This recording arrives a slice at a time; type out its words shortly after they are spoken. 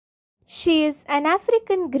She is an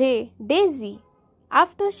African grey, Daisy.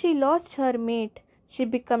 After she lost her mate, she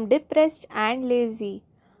became depressed and lazy.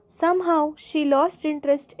 Somehow, she lost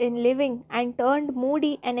interest in living and turned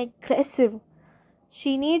moody and aggressive.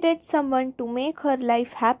 She needed someone to make her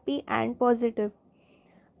life happy and positive.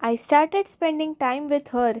 I started spending time with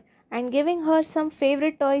her and giving her some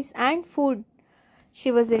favorite toys and food.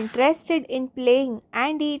 She was interested in playing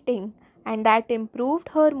and eating, and that improved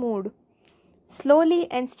her mood. Slowly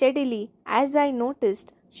and steadily, as I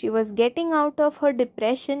noticed, she was getting out of her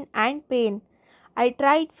depression and pain. I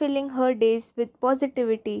tried filling her days with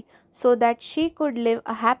positivity so that she could live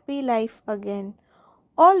a happy life again.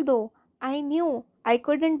 Although I knew I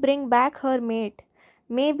couldn't bring back her mate,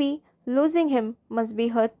 maybe losing him must be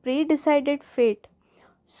her pre-decided fate.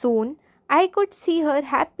 Soon I could see her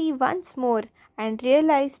happy once more and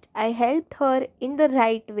realized I helped her in the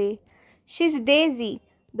right way. She's Daisy,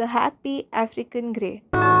 the happy African grey.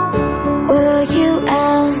 Will you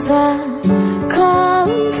ever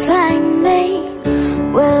come find me?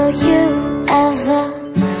 Will you ever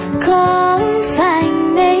come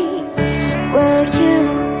find me? Will you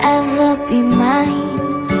ever be mine?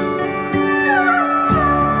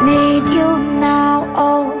 Need you now,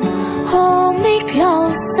 oh, hold me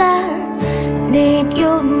closer. Need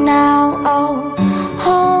you now, oh,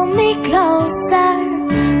 hold me closer.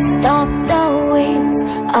 Stop the winds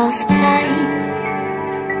of time.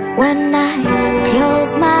 When I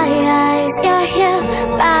close my eyes, you're here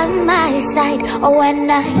by my side. Oh, when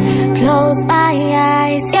I close my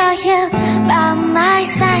eyes, you're here by my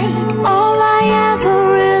side. All I ever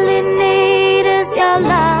really need